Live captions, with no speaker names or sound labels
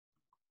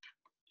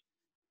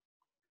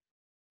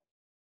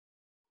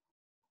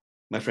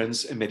My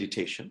friends, a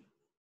meditation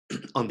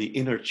on the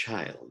inner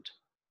child.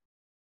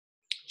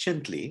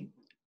 Gently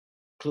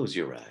close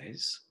your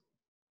eyes.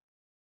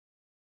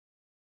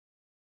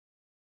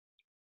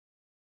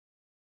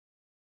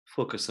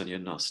 Focus on your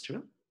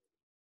nostril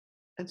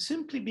and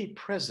simply be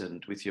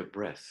present with your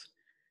breath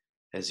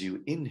as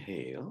you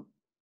inhale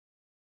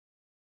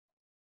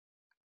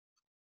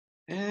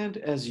and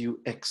as you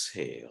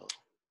exhale.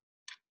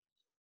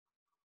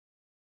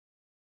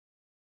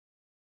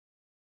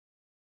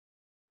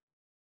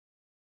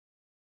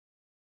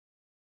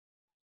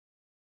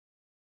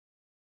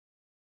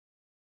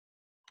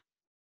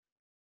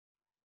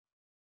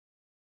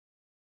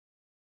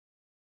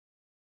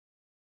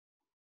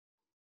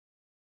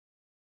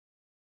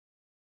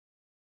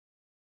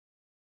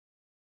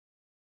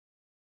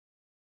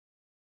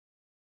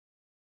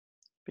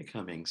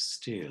 Becoming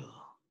still,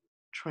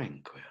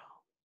 tranquil.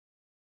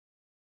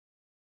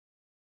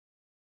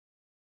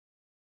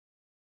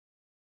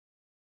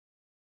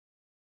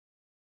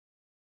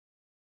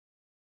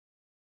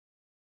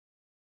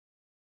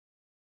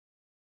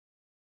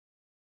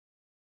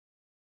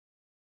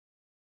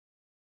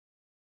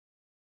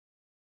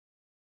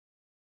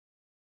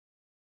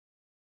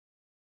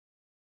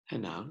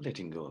 And now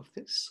letting go of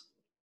this.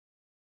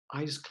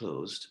 Eyes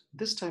closed.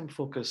 This time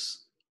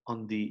focus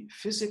on the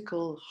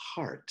physical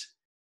heart.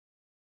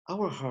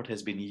 Our heart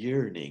has been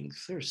yearning,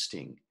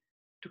 thirsting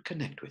to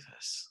connect with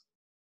us.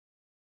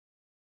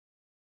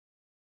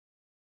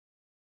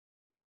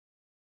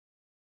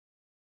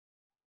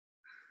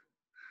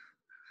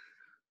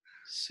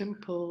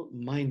 Simple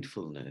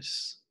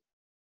mindfulness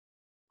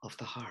of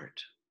the heart.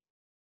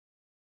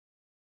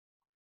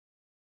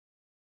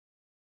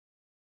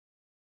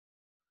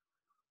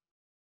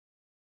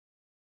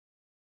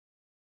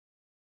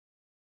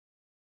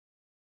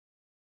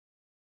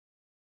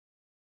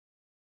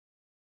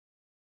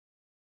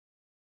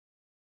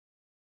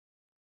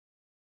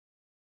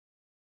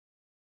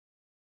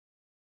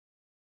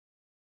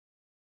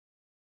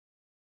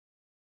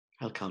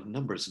 I'll count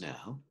numbers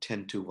now,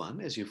 10 to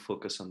 1, as you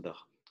focus on the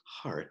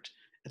heart.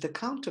 At the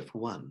count of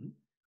 1,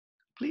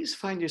 please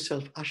find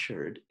yourself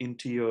ushered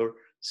into your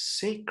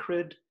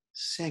sacred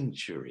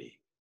sanctuary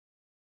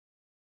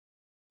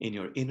in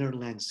your inner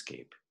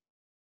landscape,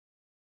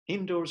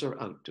 indoors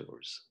or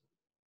outdoors,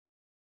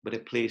 but a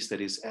place that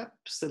is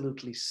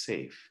absolutely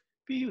safe,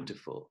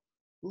 beautiful,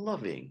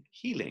 loving,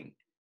 healing,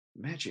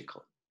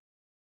 magical.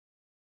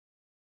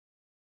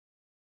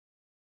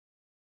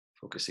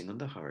 Focusing on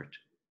the heart,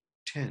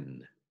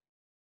 10.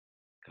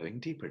 Going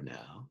deeper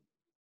now,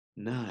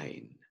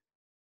 9,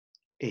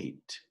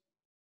 8,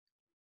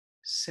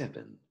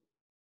 7,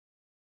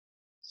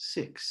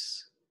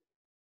 6,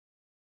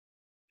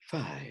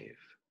 5,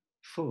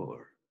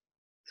 4,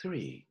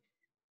 3,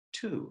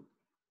 2,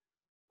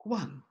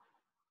 1.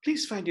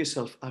 Please find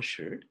yourself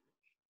ushered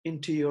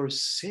into your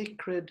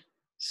sacred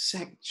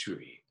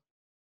sanctuary.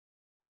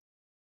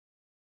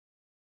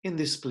 In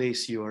this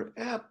place, you are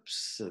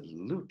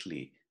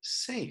absolutely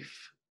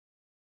safe.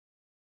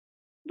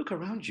 Look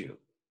around you,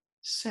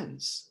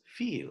 sense,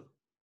 feel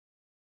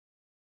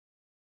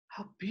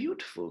how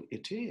beautiful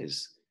it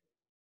is,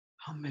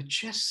 how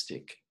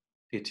majestic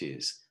it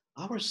is.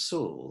 Our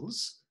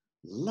souls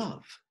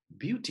love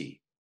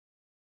beauty.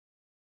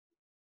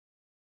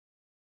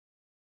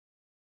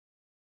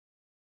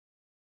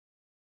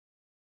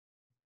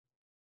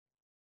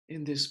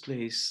 In this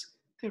place,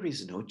 there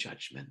is no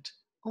judgment,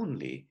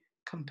 only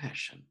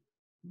compassion,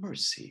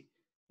 mercy.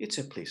 It's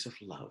a place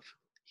of love,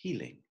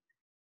 healing.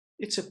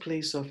 It's a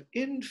place of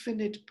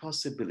infinite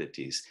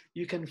possibilities.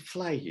 You can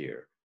fly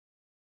here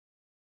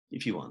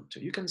if you want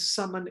to. You can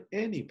summon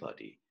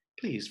anybody.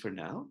 Please, for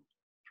now,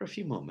 for a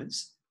few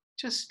moments,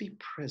 just be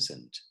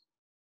present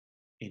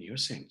in your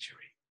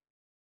sanctuary.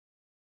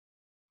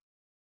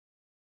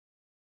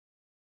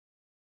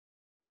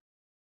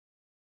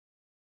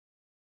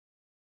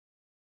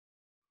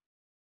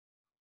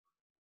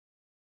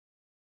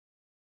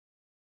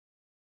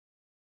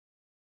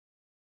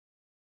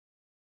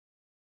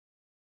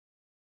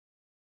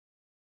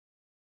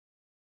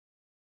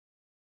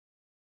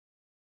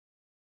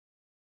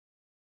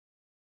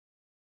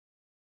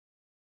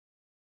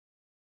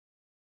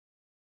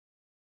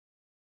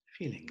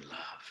 Feeling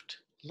loved,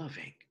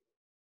 loving.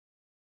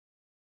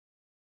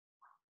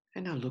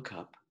 And now look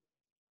up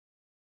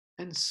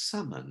and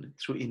summon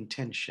through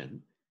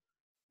intention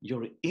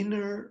your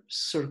inner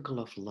circle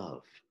of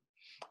love.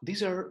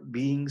 These are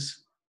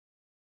beings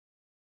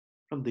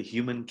from the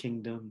human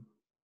kingdom,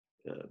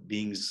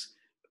 beings,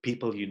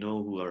 people you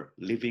know who are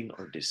living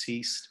or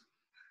deceased,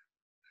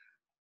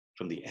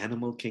 from the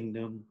animal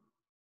kingdom,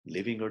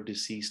 living or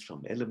deceased,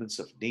 from elements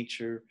of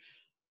nature,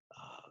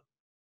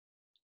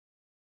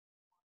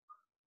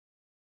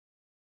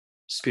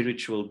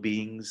 spiritual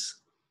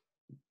beings,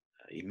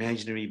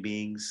 imaginary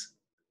beings.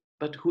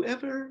 But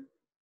whoever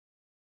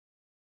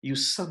you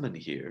summon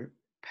here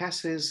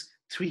passes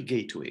 3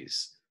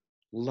 gateways.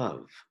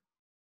 Love.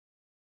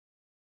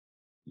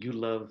 You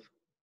love,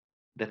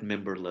 that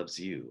member loves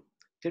you.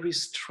 There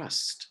is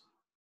trust,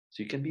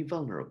 so you can be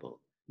vulnerable.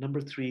 Number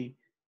 3,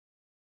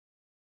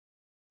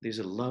 There's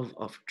a love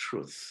of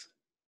truth,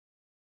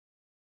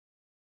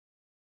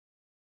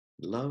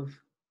 love,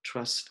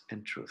 trust,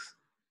 and truth.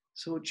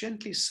 So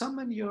gently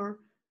summon your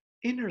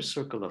inner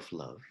circle of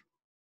love.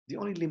 The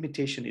only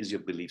limitation is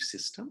your belief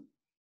system.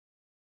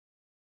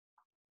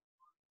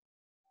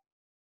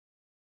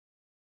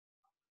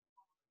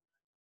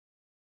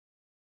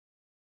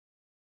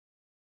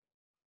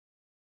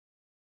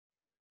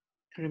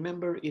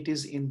 Remember, it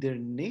is in their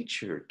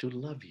nature to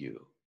love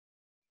you.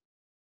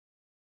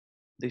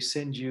 They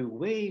send you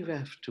wave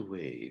after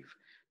wave,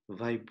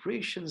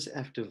 vibrations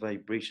after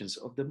vibrations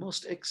of the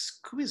most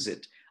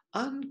exquisite,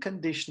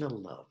 unconditional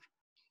love.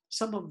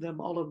 Some of them,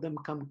 all of them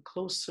come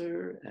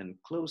closer and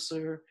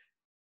closer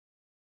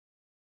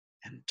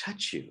and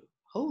touch you,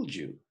 hold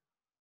you,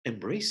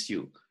 embrace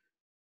you,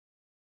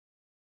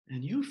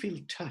 and you feel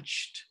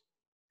touched,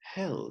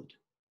 held,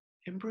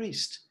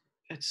 embraced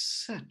at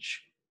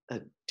such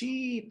a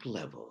deep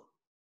level.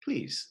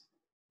 Please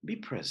be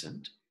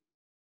present,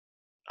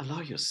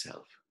 allow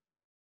yourself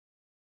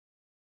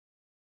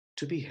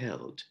to be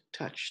held,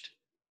 touched,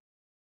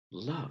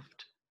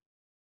 loved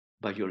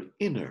by your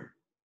inner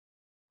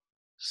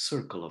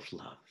circle of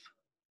love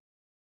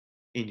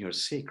in your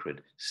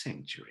sacred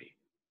sanctuary.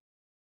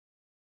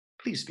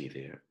 Please be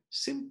there,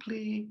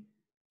 simply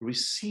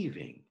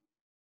receiving.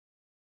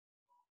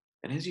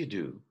 And as you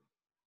do,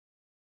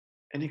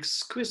 an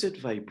exquisite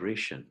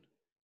vibration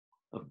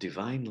of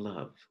divine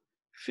love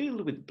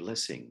filled with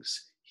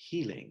blessings,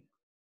 healing,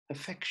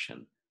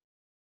 affection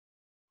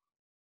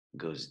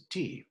goes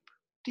deep,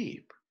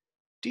 deep,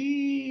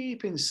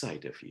 deep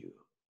inside of you.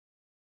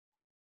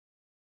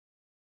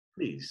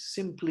 Please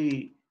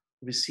simply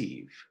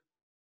receive.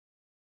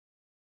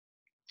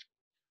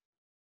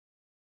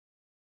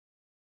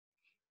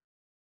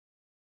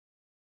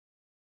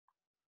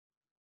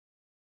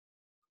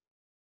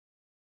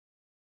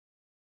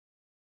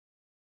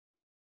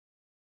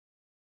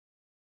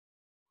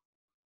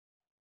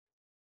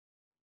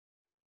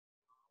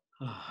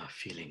 Ah,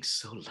 feeling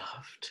so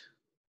loved,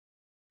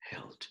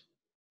 held,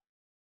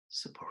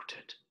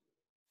 supported.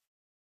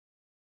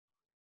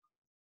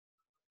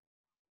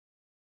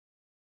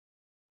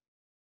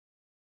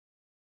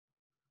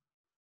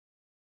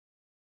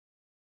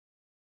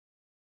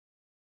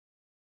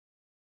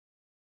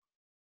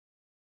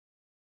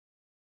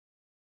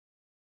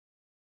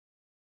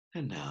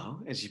 And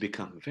now, as you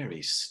become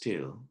very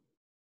still,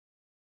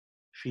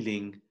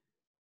 feeling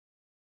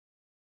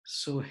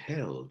so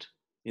held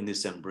in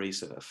this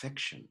embrace of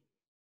affection,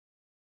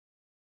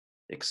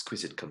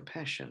 exquisite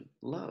compassion,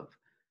 love,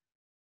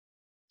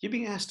 you're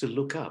being asked to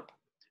look up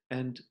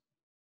and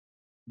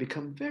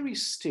become very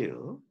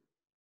still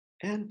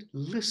and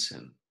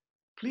listen.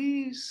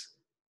 Please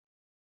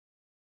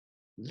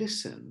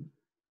listen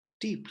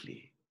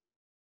deeply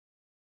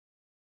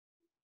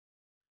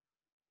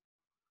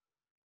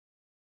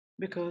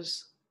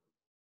because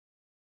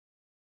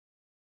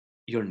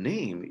your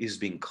name is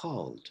being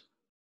called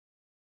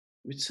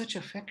with such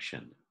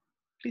affection.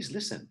 Please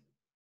listen.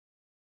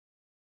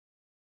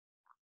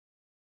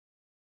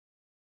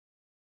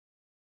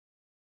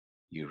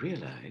 You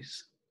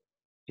realize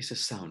it's the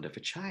sound of a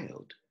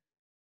child.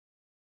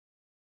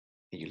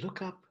 And you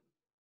look up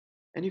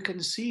and you can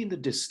see in the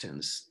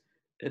distance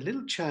a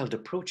little child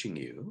approaching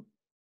you.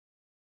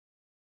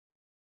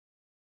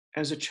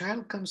 As the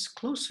child comes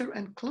closer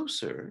and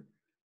closer,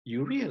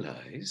 you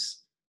realize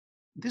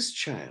this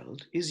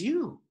child is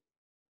you.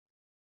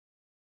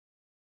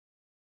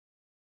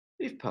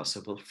 If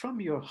possible, from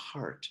your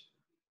heart,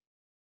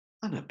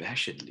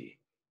 unabashedly,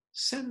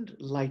 send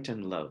light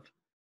and love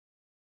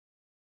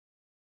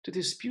to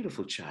this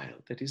beautiful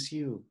child that is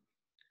you.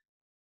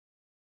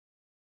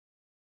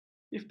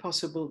 If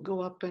possible,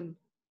 go up and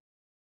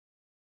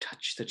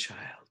touch the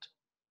child,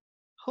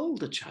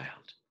 hold the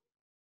child,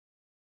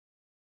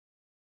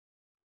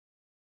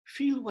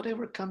 feel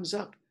whatever comes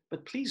up,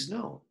 but please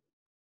know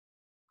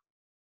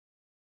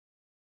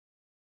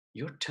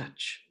your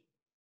touch,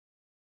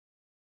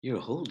 your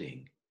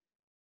holding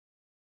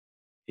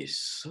is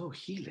so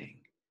healing,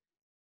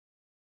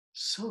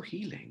 so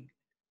healing,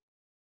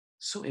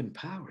 so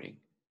empowering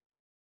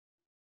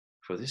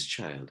for this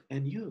child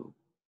and you.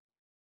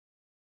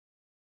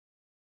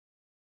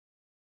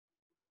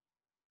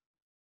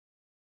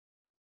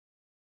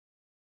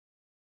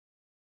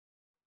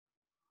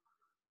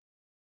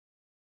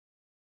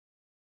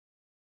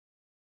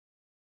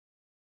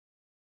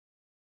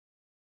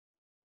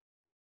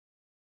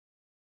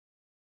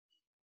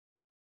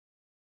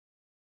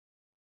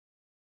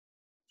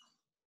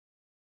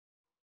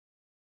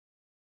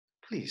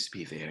 Please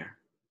be there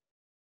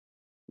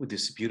with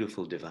this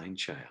beautiful divine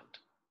child.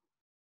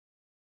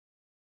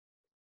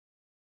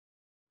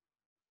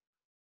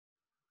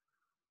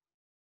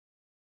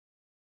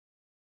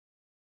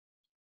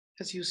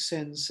 As you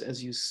sense,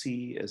 as you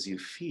see, as you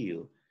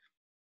feel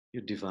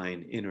your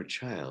divine inner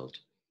child,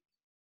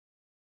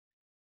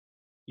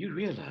 you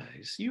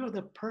realize you are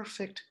the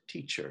perfect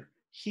teacher,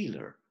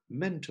 healer,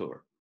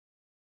 mentor.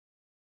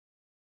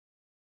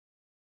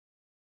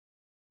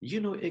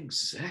 You know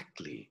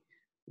exactly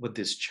what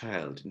this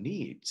child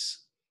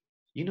needs.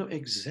 You know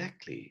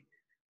exactly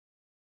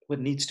what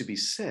needs to be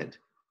said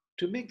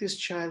to make this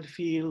child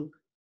feel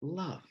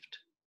loved,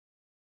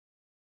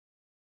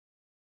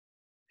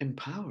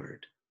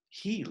 empowered,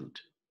 healed,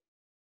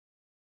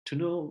 to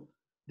know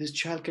this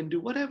child can do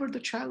whatever the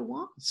child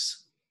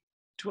wants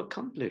to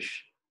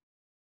accomplish.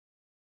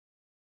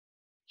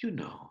 You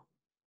know,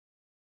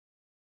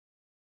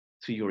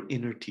 through your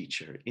inner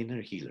teacher,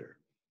 inner healer,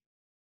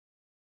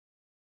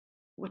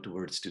 what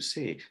words to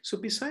say. So,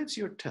 besides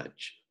your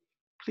touch,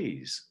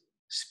 please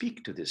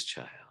speak to this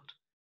child.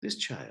 This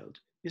child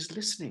is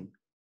listening.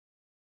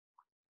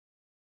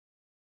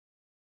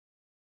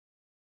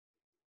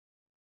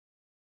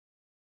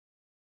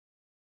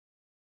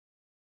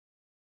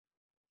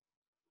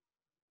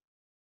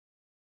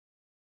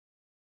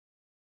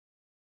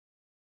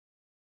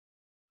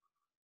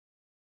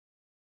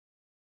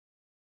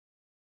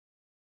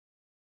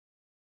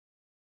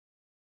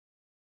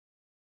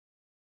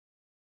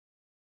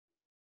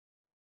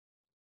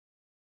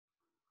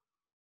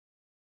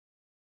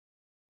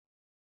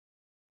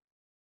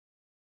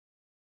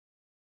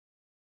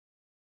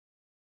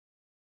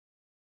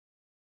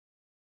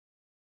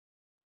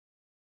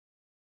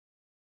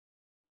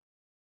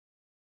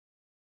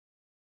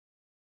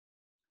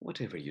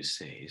 Whatever you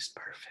say is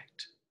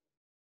perfect.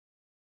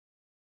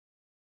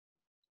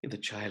 If the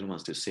child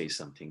wants to say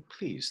something,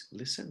 please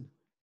listen.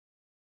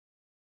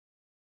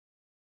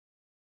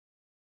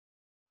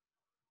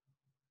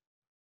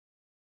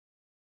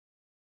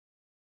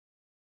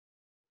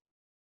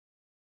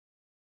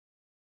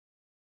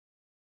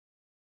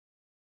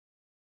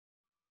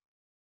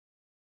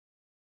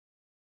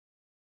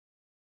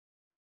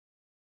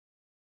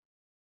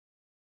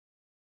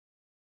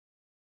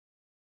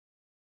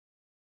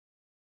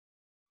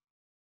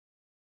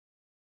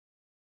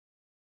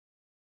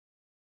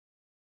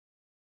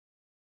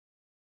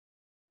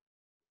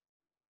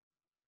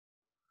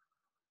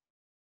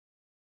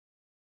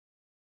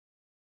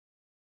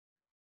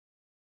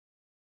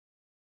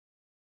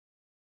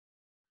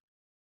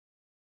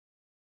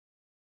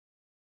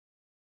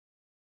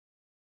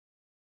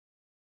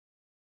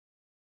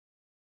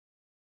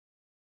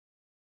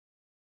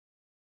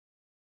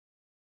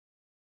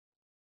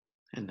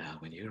 And now,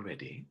 when you're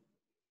ready,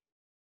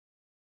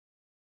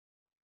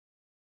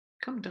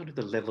 come down to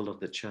the level of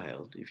the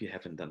child, if you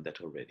haven't done that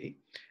already,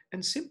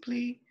 and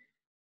simply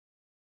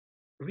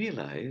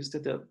realize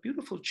that the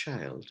beautiful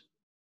child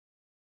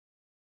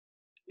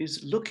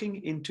is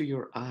looking into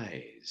your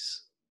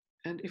eyes.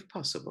 And if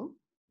possible,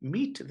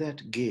 meet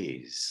that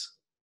gaze.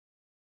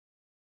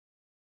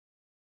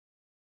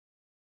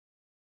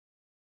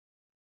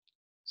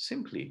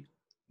 Simply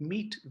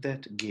meet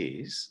that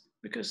gaze,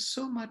 because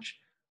so much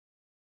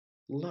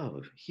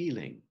love,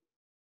 healing,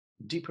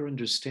 deeper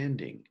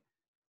understanding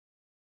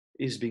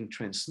is being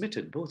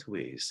transmitted both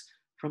ways,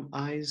 from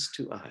eyes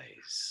to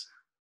eyes.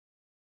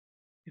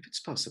 If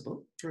it's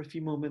possible, for a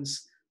few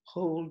moments,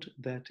 hold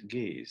that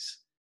gaze.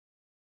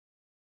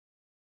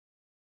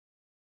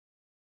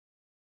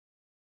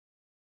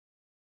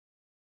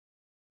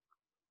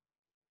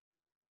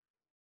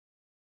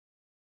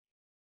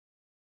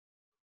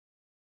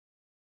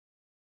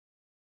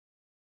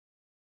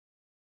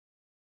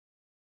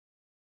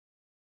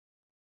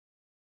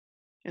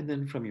 And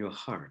then from your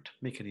heart,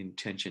 make an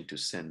intention to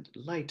send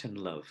light and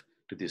love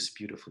to this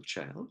beautiful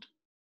child,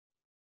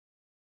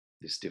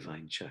 this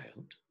divine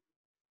child.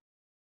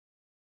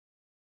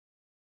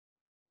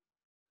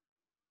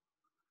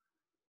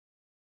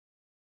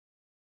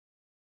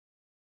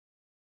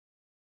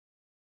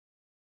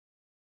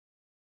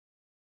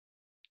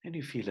 And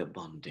you feel a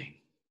bonding.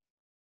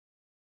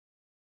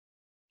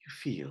 You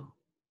feel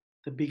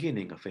the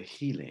beginning of a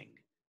healing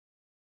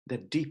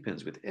that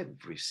deepens with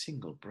every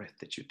single breath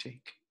that you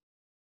take.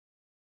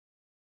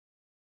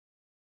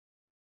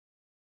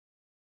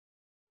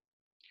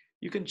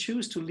 You can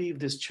choose to leave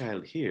this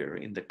child here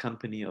in the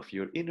company of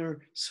your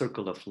inner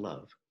circle of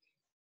love.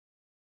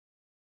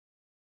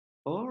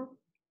 Or,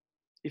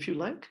 if you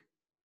like,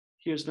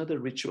 here's another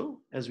ritual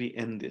as we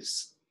end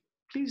this.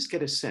 Please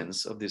get a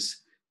sense of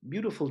this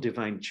beautiful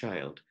divine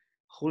child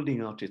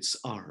holding out its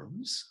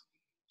arms.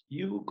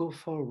 You go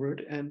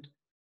forward and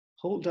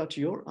hold out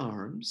your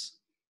arms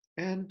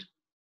and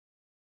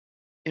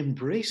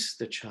embrace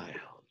the child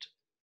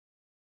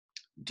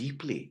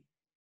deeply,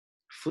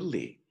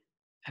 fully,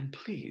 and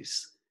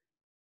please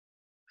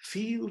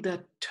feel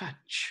that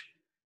touch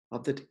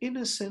of that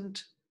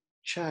innocent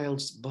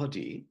child's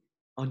body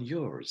on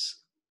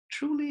yours,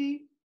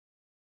 truly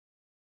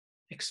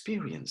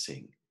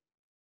experiencing,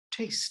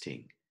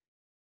 tasting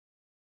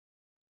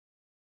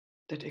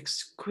that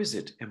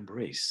exquisite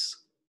embrace.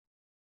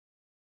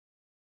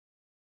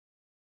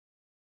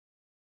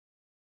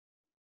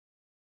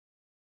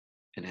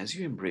 And as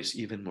you embrace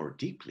even more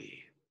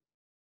deeply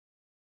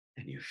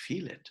and you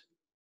feel it,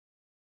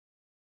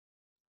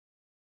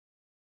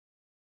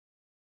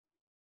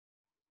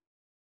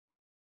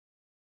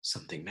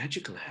 something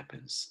magical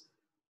happens.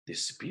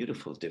 This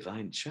beautiful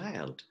divine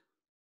child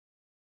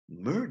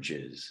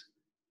merges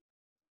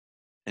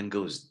and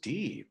goes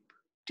deep,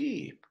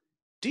 deep,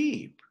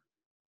 deep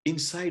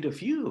inside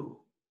of you,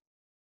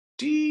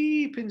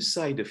 deep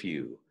inside of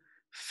you,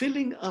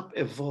 filling up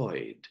a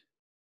void,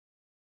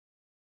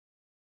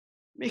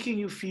 making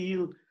you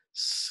feel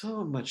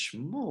so much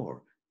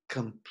more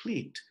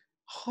complete,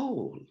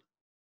 whole.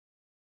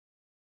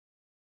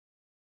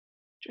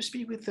 Just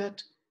be with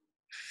that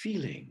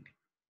feeling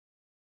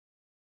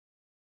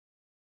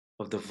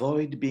of the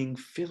void being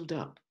filled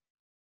up,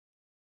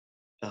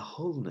 a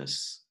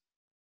wholeness,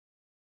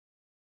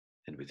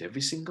 and with every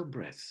single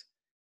breath,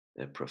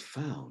 a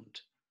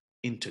profound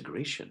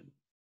integration.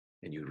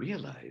 And you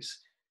realize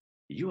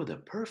you are the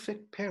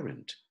perfect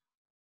parent,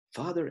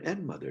 father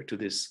and mother to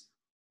this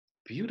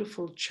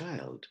beautiful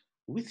child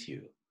with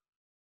you.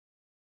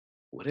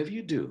 Whatever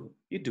you do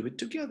it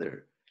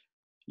together.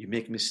 You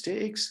make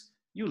mistakes,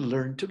 you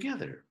learn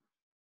together.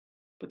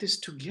 But this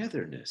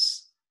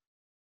togetherness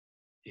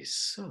is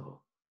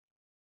so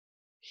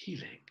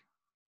healing,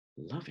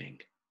 loving,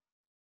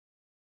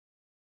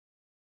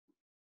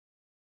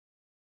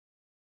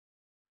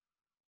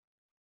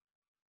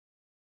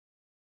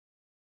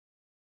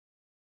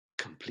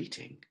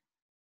 completing.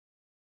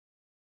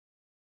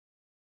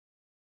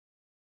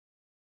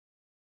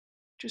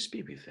 Just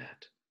be with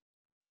that.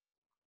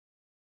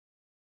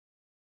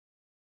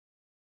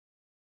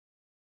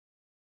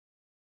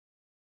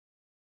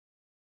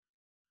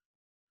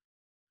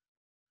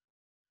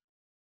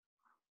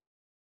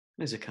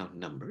 As I count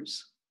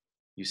numbers,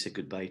 you say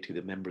goodbye to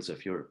the members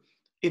of your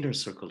inner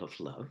circle of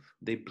love.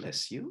 They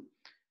bless you.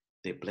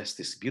 They bless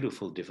this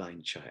beautiful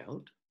divine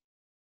child.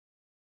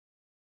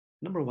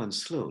 Number one,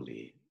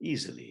 slowly,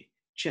 easily,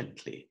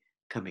 gently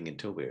coming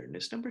into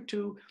awareness. Number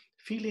two,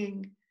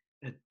 feeling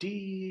a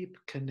deep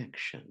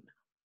connection,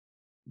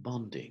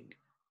 bonding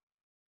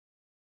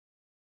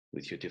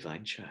with your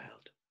divine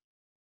child.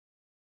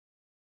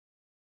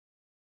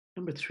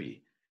 Number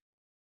three,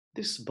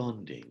 this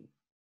bonding,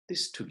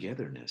 this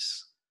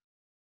togetherness,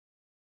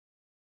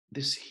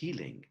 this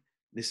healing,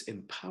 this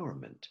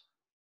empowerment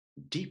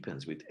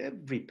deepens with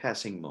every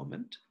passing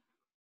moment,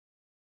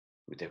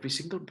 with every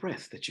single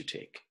breath that you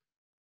take.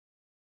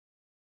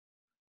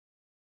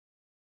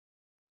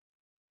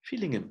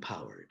 Feeling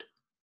empowered,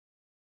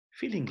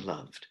 feeling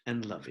loved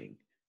and loving,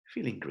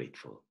 feeling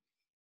grateful.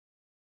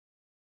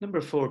 Number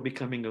four,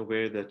 becoming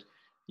aware that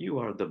you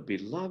are the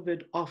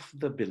beloved of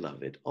the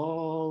beloved.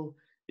 All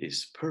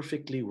is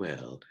perfectly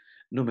well,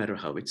 no matter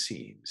how it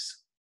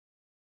seems.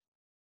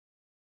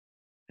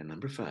 And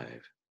number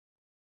five,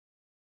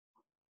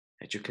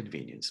 at your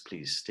convenience,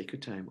 please take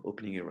your time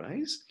opening your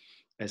eyes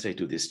as I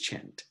do this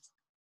chant.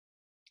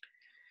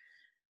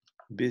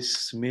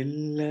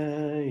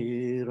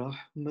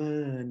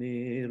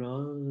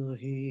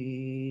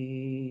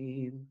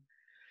 Bismillahirrahmanirrahim.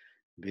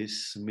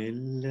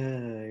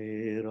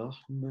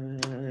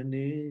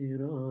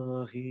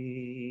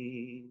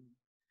 Bismillahirrahmanirrahim.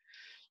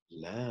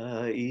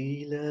 La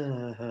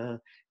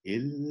ilaha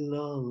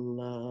illallahu.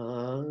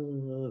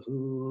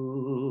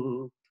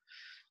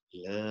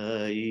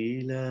 La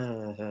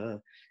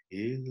ilaha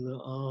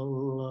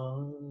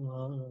illallah.